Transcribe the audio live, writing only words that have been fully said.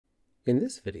In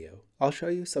this video, I'll show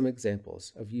you some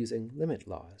examples of using limit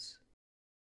laws.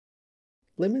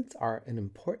 Limits are an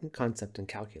important concept in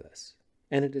calculus,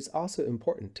 and it is also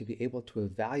important to be able to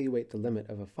evaluate the limit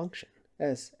of a function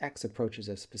as x approaches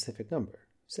a specific number,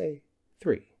 say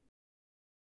 3.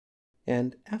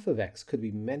 And f of x could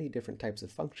be many different types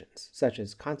of functions, such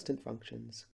as constant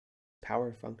functions,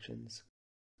 power functions,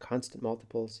 constant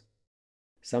multiples,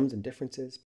 sums and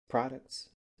differences, products,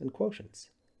 and quotients.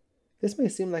 This may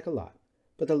seem like a lot,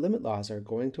 but the limit laws are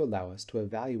going to allow us to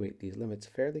evaluate these limits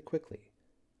fairly quickly.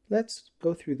 Let's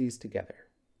go through these together.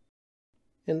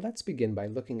 And let's begin by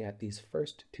looking at these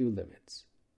first two limits.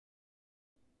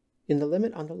 In the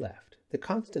limit on the left, the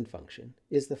constant function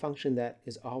is the function that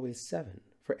is always 7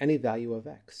 for any value of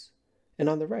x. And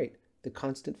on the right, the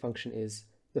constant function is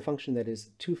the function that is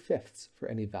 2/5 for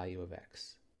any value of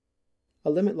x.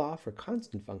 A limit law for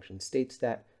constant functions states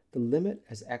that the limit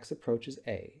as x approaches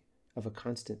a of a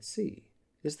constant c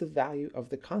is the value of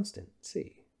the constant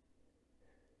c.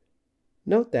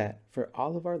 Note that for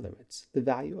all of our limits, the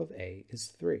value of a is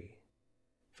 3.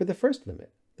 For the first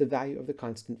limit, the value of the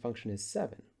constant function is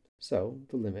 7, so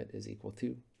the limit is equal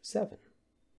to 7.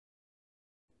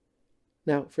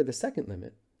 Now, for the second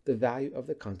limit, the value of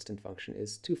the constant function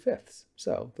is 2/5,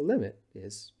 so the limit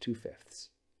is 2/5.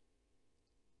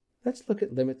 Let's look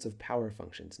at limits of power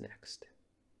functions next.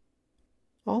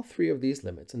 All three of these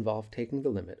limits involve taking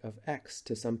the limit of x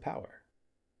to some power.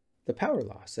 The power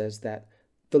law says that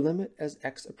the limit as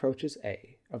x approaches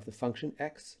a of the function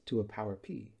x to a power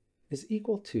p is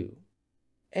equal to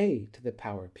a to the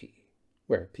power p,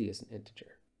 where p is an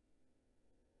integer.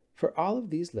 For all of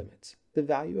these limits, the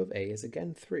value of a is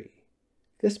again 3.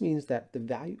 This means that the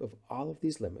value of all of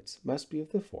these limits must be of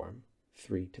the form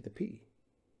 3 to the p.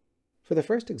 For the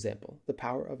first example, the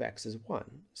power of x is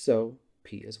 1, so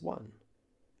p is 1.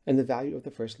 And the value of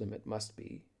the first limit must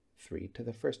be 3 to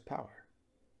the first power,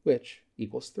 which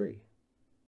equals 3.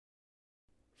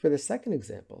 For the second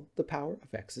example, the power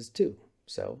of x is 2,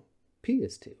 so p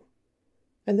is 2.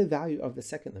 And the value of the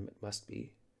second limit must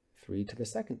be 3 to the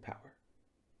second power,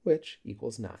 which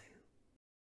equals 9.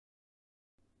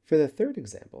 For the third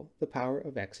example, the power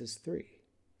of x is 3,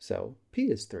 so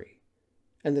p is 3.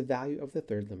 And the value of the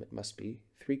third limit must be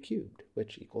 3 cubed,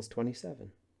 which equals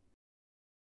 27.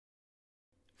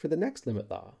 For the next limit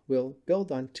law, we'll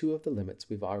build on two of the limits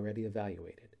we've already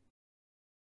evaluated.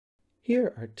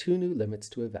 Here are two new limits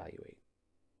to evaluate.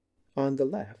 On the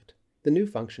left, the new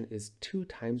function is 2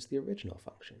 times the original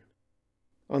function.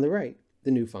 On the right, the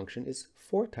new function is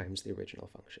 4 times the original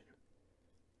function.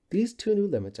 These two new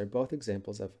limits are both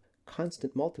examples of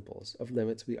constant multiples of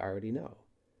limits we already know.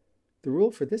 The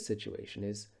rule for this situation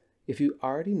is if you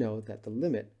already know that the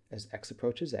limit as x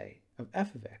approaches a of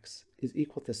f of x is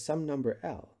equal to some number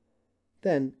L,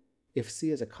 then if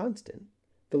c is a constant,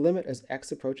 the limit as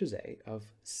x approaches a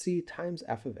of c times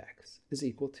f of x is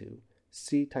equal to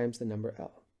c times the number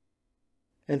L.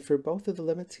 And for both of the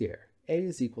limits here, a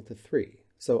is equal to 3,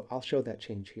 so I'll show that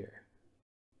change here.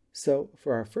 So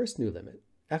for our first new limit,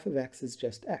 f of x is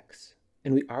just x,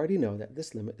 and we already know that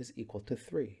this limit is equal to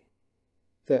 3.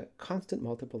 The constant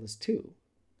multiple is 2,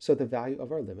 so the value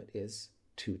of our limit is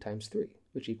 2 times 3,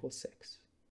 which equals 6.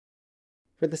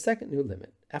 For the second new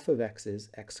limit, f of x is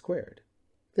x squared.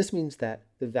 This means that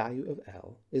the value of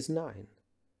L is 9.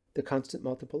 The constant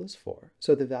multiple is 4,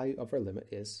 so the value of our limit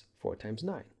is 4 times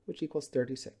 9, which equals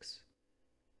 36.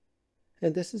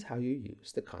 And this is how you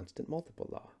use the constant multiple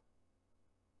law.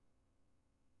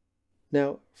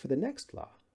 Now, for the next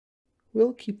law,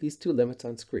 we'll keep these two limits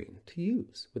on screen to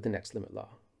use with the next limit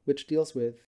law, which deals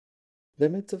with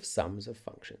limits of sums of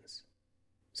functions.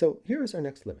 So here is our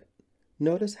next limit.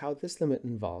 Notice how this limit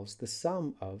involves the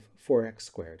sum of 4x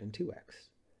squared and 2x.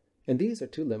 And these are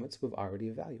two limits we've already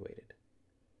evaluated.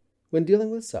 When dealing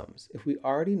with sums, if we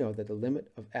already know that the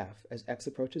limit of f as x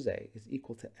approaches a is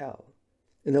equal to L,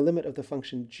 and the limit of the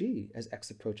function g as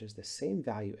x approaches the same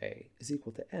value a is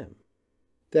equal to m,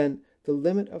 then the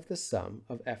limit of the sum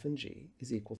of f and g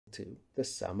is equal to the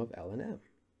sum of L and m.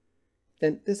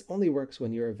 And this only works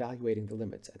when you're evaluating the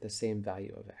limits at the same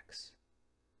value of x.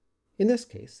 In this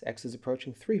case, x is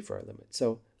approaching 3 for our limit,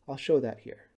 so I'll show that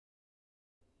here.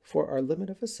 For our limit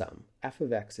of a sum, f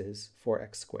of x is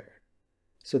 4x squared,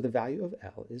 so the value of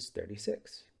L is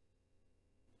 36.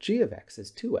 G of x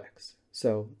is 2x,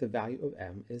 so the value of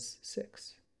m is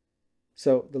 6.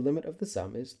 So the limit of the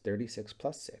sum is 36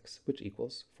 plus 6, which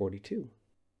equals 42.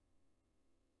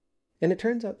 And it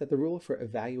turns out that the rule for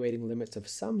evaluating limits of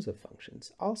sums of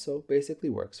functions also basically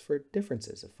works for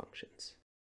differences of functions.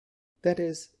 That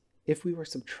is, if we were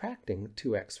subtracting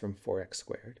 2x from 4x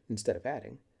squared instead of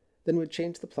adding, then we'd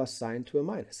change the plus sign to a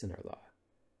minus in our law.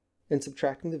 And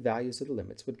subtracting the values of the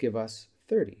limits would give us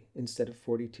 30 instead of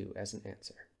 42 as an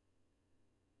answer.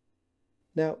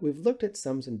 Now, we've looked at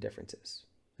sums and differences,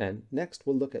 and next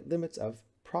we'll look at limits of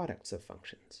products of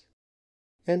functions.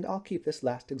 And I'll keep this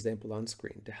last example on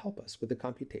screen to help us with the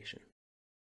computation.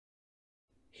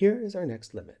 Here is our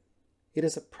next limit. It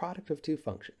is a product of two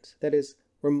functions. That is,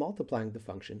 we're multiplying the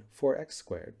function 4x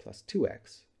squared plus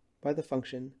 2x by the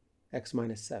function x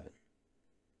minus 7.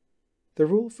 The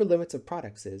rule for limits of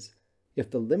products is,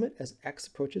 if the limit as x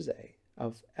approaches a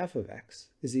of f of x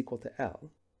is equal to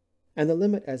L, and the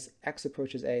limit as x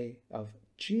approaches a of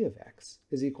g of x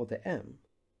is equal to m,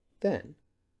 then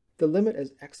the limit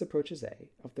as x approaches a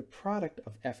of the product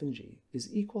of f and g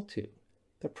is equal to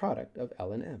the product of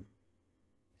L and m.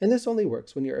 And this only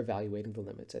works when you're evaluating the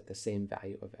limits at the same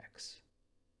value of x.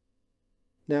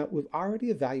 Now, we've already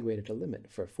evaluated a limit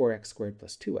for 4x squared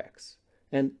plus 2x,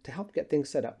 and to help get things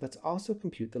set up, let's also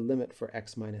compute the limit for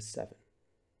x minus 7.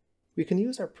 We can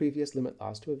use our previous limit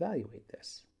laws to evaluate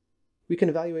this. We can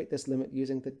evaluate this limit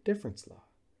using the difference law.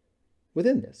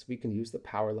 Within this, we can use the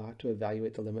power law to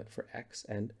evaluate the limit for x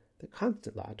and the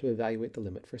constant law to evaluate the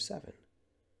limit for 7.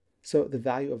 So the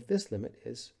value of this limit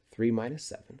is 3 minus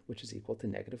 7, which is equal to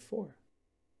negative 4.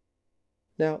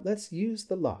 Now let's use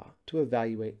the law to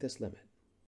evaluate this limit.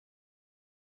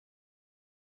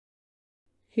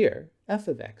 Here, f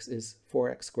of x is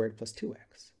 4x squared plus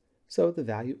 2x, so the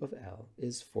value of L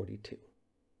is 42.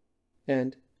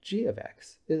 And g of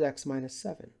x is x minus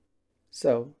 7,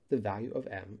 so the value of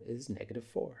m is negative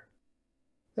 4.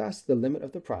 Thus, the limit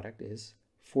of the product is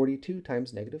 42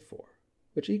 times negative 4,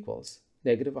 which equals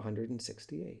negative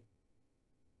 168.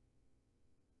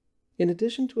 In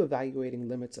addition to evaluating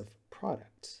limits of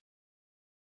products,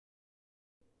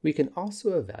 we can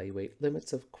also evaluate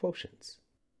limits of quotients.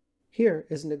 Here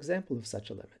is an example of such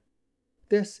a limit.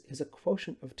 This is a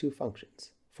quotient of two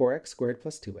functions, 4x squared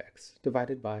plus 2x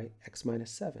divided by x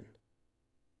minus 7.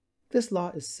 This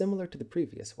law is similar to the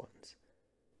previous ones.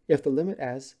 If the limit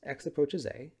as x approaches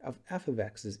a of f of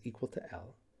x is equal to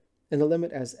L, and the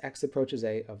limit as x approaches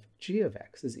a of g of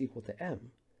x is equal to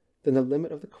m, then the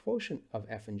limit of the quotient of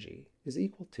f and g is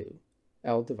equal to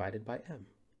L divided by m.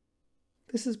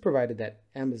 This is provided that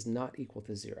m is not equal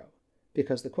to 0,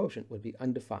 because the quotient would be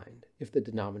undefined if the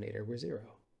denominator were 0.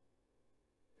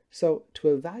 So to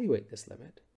evaluate this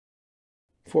limit,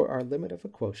 for our limit of a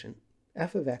quotient,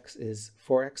 f of x is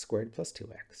 4x squared plus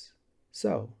 2x,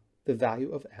 so the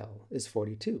value of L is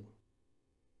 42.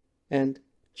 And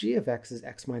g of x is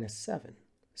x minus 7,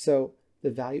 so the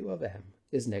value of m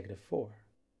is negative 4.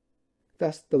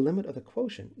 Thus, the limit of the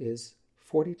quotient is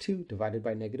 42 divided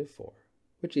by negative 4,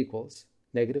 which equals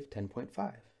negative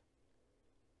 10.5.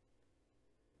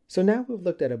 So now we've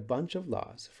looked at a bunch of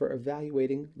laws for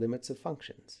evaluating limits of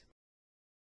functions.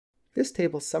 This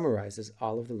table summarizes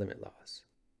all of the limit laws.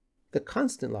 The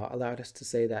constant law allowed us to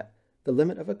say that the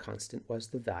limit of a constant was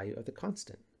the value of the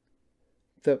constant.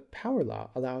 The power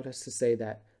law allowed us to say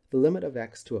that the limit of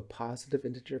x to a positive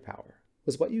integer power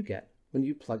was what you get when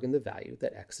you plug in the value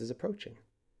that x is approaching.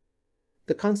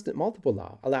 The constant multiple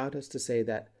law allowed us to say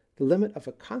that the limit of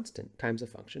a constant times a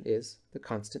function is the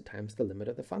constant times the limit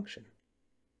of the function.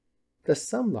 The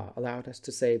sum law allowed us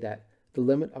to say that the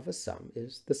limit of a sum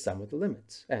is the sum of the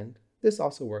limits, and this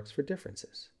also works for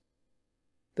differences.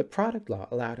 The product law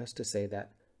allowed us to say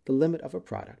that the limit of a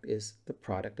product is the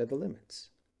product of the limits.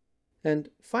 And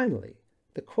finally,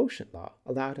 the quotient law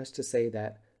allowed us to say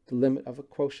that the limit of a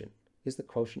quotient is the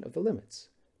quotient of the limits,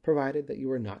 provided that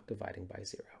you are not dividing by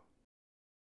 0.